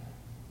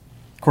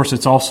 Of course,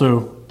 it's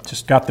also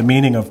just got the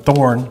meaning of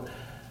thorn,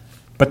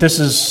 but this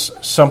is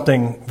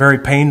something very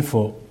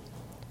painful,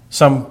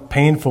 some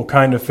painful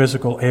kind of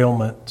physical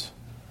ailment.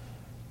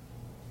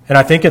 And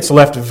I think it's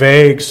left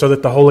vague so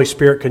that the Holy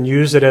Spirit can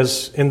use it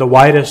as in the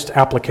widest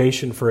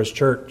application for His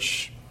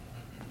church.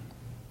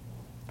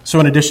 So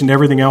in addition to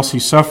everything else he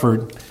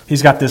suffered,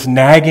 he's got this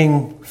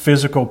nagging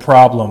physical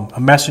problem, a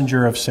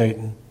messenger of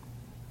Satan.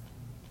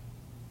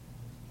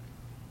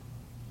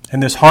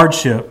 And this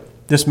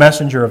hardship, this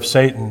messenger of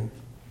Satan,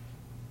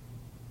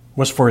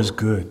 was for his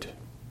good.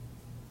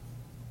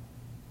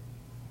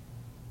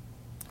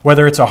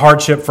 Whether it's a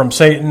hardship from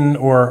Satan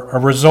or a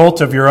result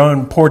of your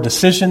own poor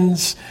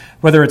decisions,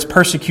 whether it's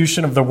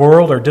persecution of the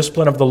world or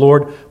discipline of the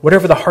Lord,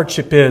 whatever the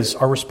hardship is,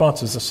 our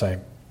response is the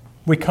same.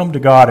 We come to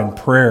God in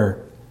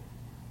prayer.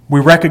 We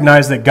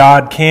recognize that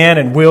God can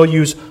and will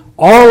use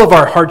all of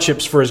our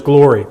hardships for His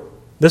glory.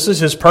 This is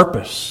His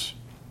purpose.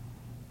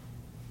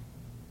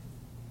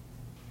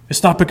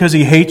 It's not because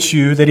He hates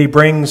you that He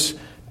brings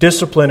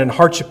discipline and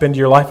hardship into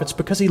your life. It's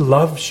because He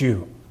loves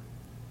you.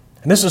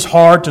 And this is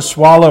hard to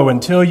swallow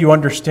until you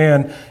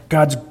understand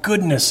God's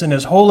goodness and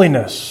His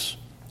holiness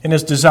and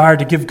His desire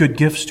to give good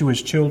gifts to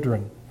His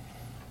children.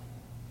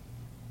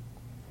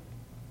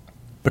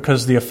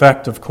 Because the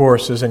effect, of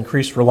course, is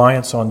increased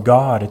reliance on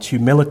God. It's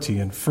humility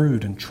and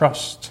fruit and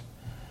trust.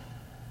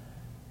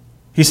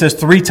 He says,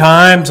 3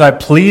 times I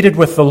pleaded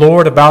with the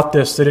Lord about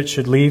this, that it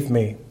should leave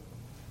me.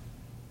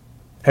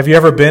 Have you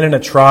ever been in a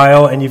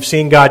trial and you've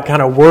seen God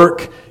kind of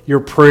work your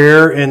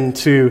prayer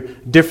into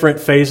different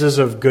phases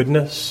of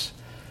goodness?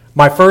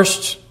 My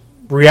first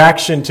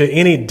reaction to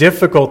any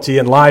difficulty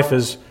in life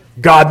is,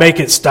 God,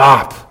 make it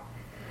stop.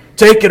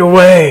 Take it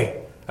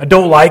away. I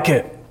don't like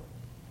it.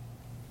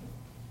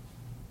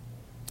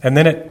 And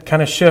then it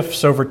kind of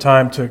shifts over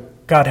time to,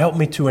 God, help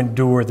me to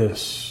endure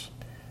this.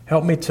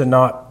 Help me to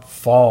not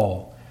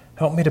fall.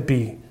 Help me to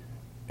be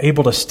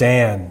able to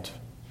stand.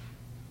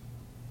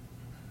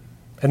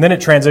 And then it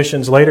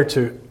transitions later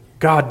to,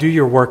 God, do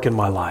your work in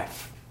my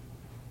life.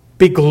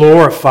 Be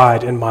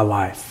glorified in my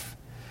life.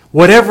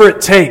 Whatever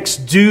it takes,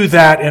 do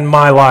that in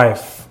my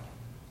life.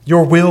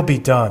 Your will be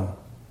done.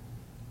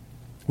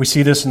 We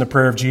see this in the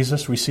prayer of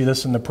Jesus. We see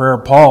this in the prayer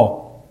of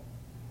Paul.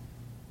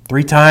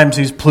 3 times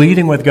he's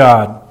pleading with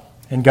God,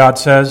 and God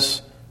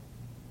says,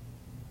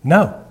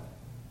 no.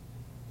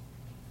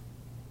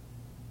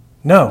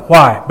 No.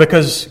 Why?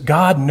 Because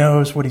God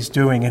knows what He's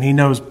doing, and He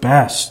knows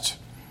best.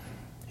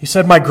 He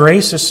said, my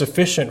grace is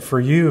sufficient for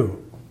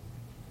you.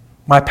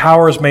 My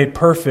power is made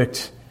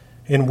perfect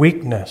in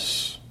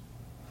weakness.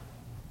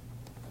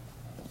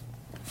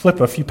 Flip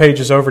a few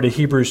pages over to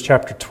Hebrews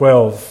chapter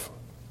 12.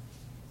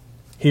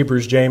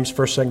 Hebrews, James,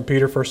 1st, 2nd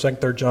Peter, 1st, 2nd,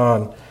 3rd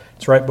John.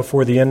 It's right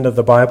before the end of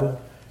the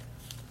Bible.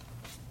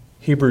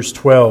 Hebrews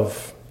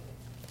 12.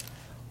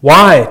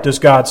 Why does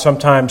God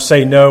sometimes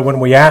say no when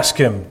we ask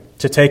Him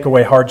to take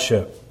away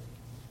hardship?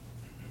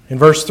 In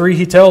verse 3,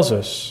 He tells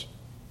us,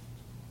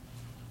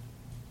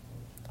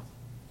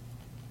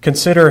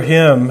 consider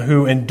Him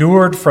who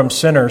endured from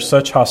sinners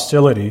such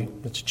hostility,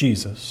 that's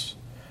Jesus,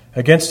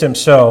 against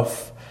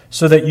Himself,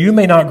 so that you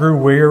may not grow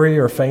weary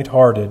or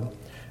faint-hearted.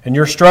 In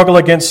your struggle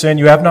against sin,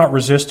 you have not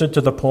resisted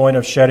to the point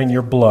of shedding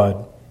your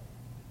blood.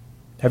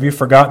 Have you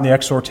forgotten the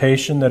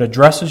exhortation that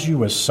addresses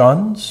you as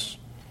sons?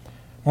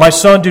 My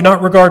son, do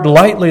not regard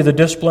lightly the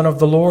discipline of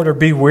the Lord, or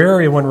be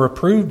weary when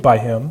reproved by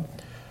Him.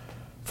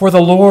 For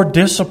the Lord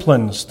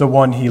disciplines the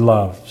one He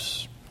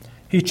loves.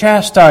 He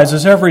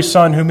chastises every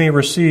son whom He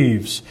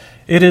receives.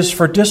 It is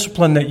for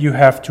discipline that you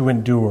have to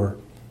endure.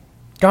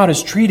 God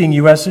is treating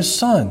you as His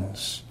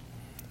sons.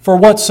 For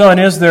what son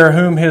is there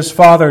whom his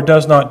father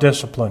does not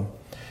discipline?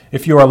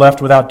 If you are left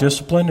without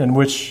discipline, in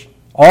which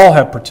all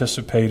have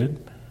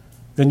participated,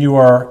 then you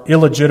are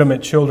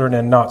illegitimate children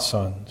and not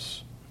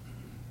sons.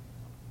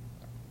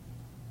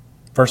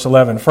 Verse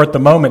 11, for at the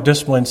moment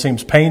discipline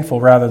seems painful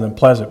rather than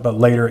pleasant, but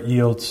later it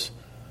yields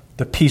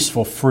the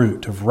peaceful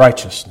fruit of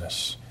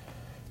righteousness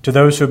to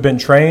those who have been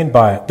trained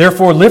by it.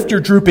 Therefore lift your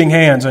drooping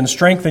hands and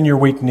strengthen your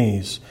weak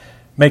knees.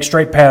 Make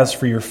straight paths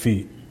for your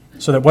feet,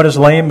 so that what is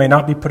lame may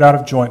not be put out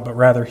of joint, but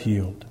rather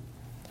healed.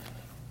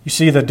 You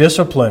see, the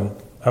discipline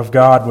of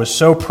God was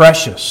so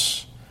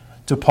precious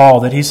to Paul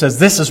that he says,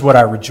 this is what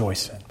I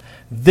rejoice in.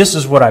 This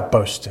is what I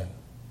boast in.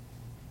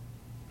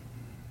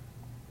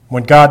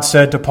 When God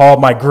said to Paul,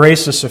 my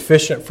grace is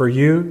sufficient for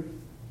you,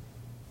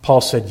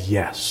 Paul said,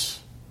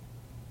 yes,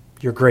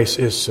 your grace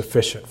is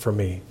sufficient for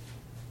me.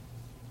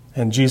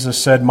 And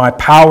Jesus said, my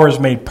power is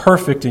made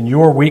perfect in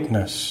your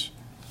weakness.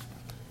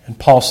 And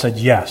Paul said,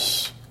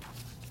 yes,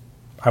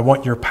 I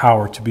want your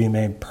power to be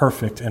made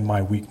perfect in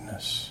my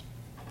weakness.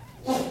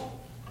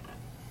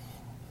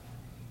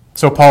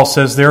 So Paul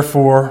says,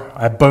 therefore,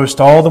 I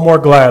boast all the more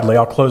gladly.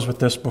 I'll close with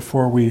this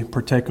before we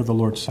partake of the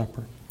Lord's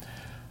Supper.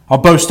 I'll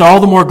boast all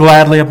the more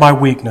gladly of my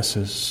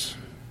weaknesses,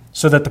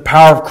 so that the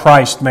power of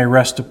Christ may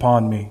rest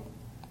upon me.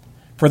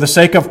 For the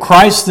sake of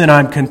Christ, then,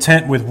 I'm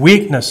content with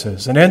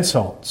weaknesses and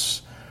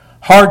insults,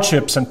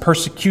 hardships and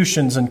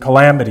persecutions and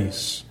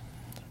calamities.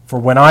 For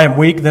when I am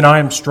weak, then I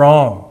am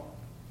strong.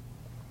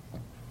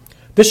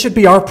 This should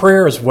be our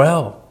prayer as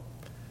well.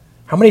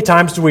 How many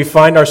times do we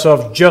find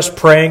ourselves just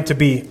praying to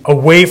be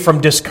away from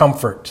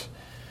discomfort?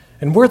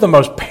 And we're the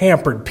most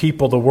pampered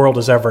people the world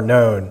has ever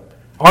known.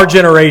 Our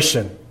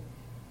generation.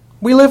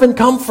 We live in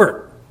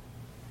comfort.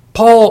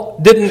 Paul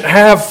didn't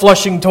have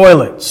flushing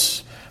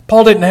toilets.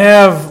 Paul didn't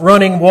have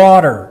running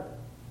water.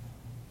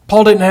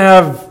 Paul didn't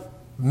have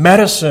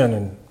medicine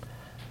and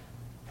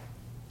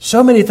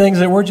so many things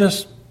that we're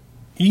just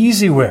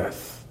easy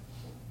with.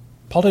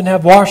 Paul didn't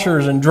have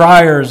washers and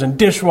dryers and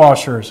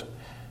dishwashers,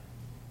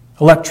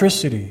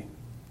 electricity.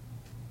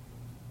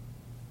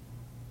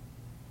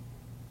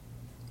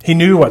 He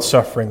knew what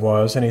suffering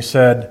was, and he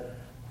said,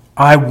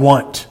 I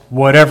want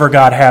whatever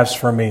God has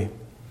for me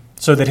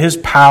so that His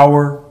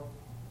power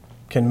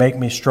can make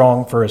me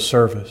strong for His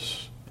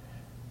service.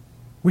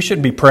 We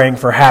shouldn't be praying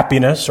for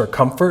happiness or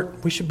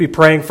comfort. We should be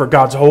praying for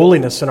God's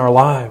holiness in our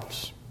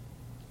lives.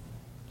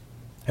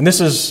 And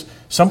this is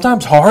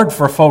sometimes hard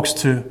for folks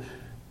to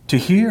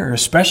hear,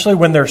 especially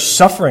when they're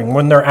suffering,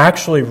 when they're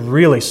actually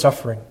really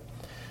suffering.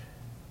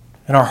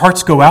 And our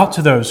hearts go out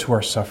to those who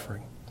are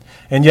suffering.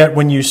 And yet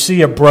when you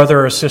see a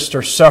brother or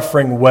sister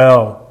suffering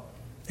well,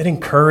 it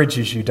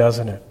encourages you,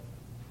 doesn't it?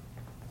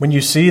 When you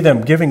see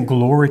them giving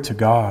glory to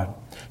God.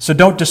 So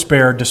don't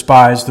despair,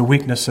 despise the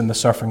weakness and the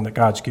suffering that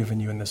God's given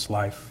you in this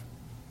life.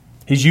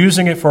 He's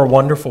using it for a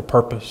wonderful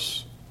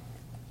purpose.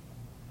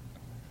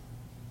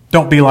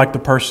 Don't be like the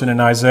person in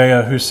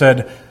Isaiah who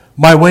said,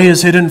 my way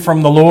is hidden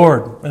from the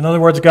Lord. In other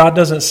words, God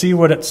doesn't see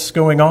what's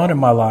going on in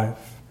my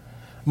life.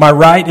 My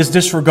right is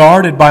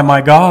disregarded by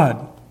my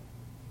God.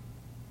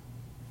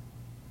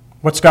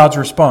 What's God's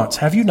response?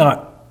 Have you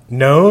not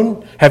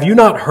known? Have you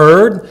not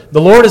heard? The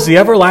Lord is the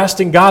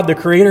everlasting God, the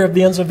creator of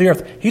the ends of the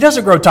earth. He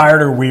doesn't grow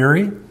tired or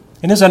weary.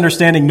 In His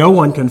understanding, no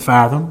one can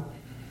fathom.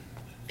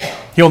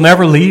 He'll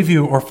never leave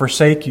you or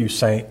forsake you,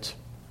 saint.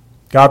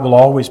 God will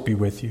always be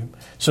with you.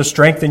 So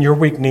strengthen your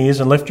weak knees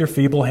and lift your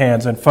feeble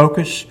hands and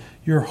focus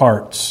your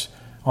hearts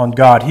on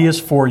God. He is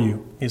for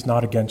you. He's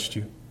not against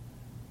you.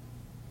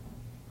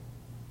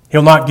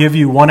 He'll not give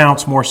you 1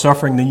 ounce more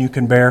suffering than you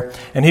can bear,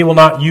 and He will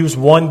not use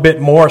 1 bit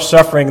more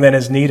suffering than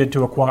is needed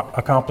to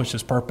accomplish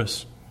His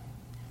purpose.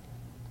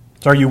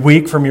 So are you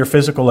weak from your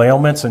physical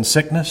ailments and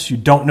sickness? You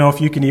don't know if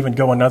you can even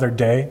go another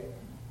day?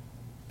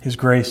 His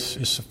grace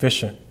is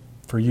sufficient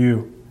for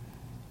you.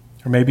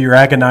 Or maybe you're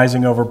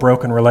agonizing over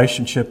broken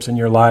relationships in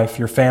your life.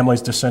 Your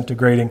family's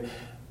disintegrating.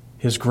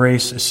 His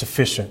grace is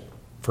sufficient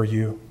for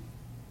you.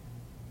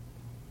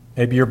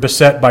 Maybe you're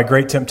beset by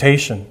great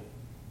temptation.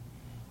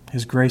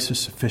 His grace is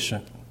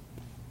sufficient.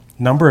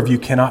 A number of you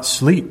cannot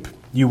sleep.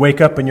 You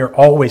wake up and you're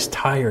always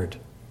tired.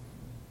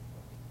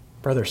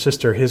 Brother,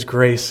 sister, His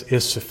grace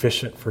is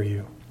sufficient for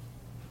you.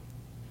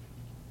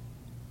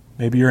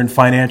 Maybe you're in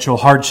financial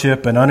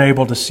hardship and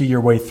unable to see your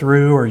way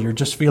through, or you're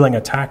just feeling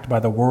attacked by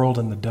the world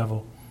and the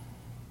devil.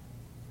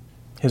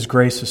 His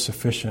grace is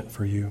sufficient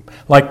for you.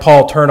 Like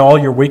Paul, turn all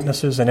your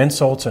weaknesses and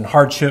insults and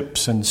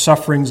hardships and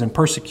sufferings and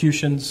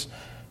persecutions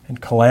and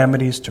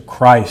calamities to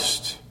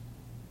Christ.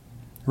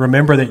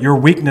 Remember that your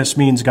weakness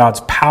means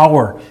God's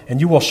power,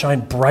 and you will shine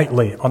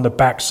brightly on the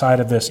backside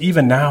of this,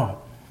 even now,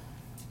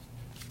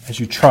 as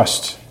you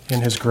trust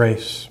in His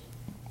grace.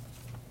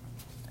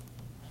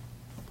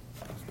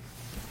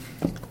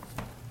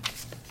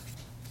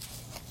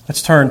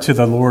 Let's turn to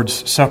the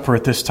Lord's Supper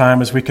at this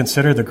time as we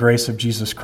consider the grace of Jesus Christ.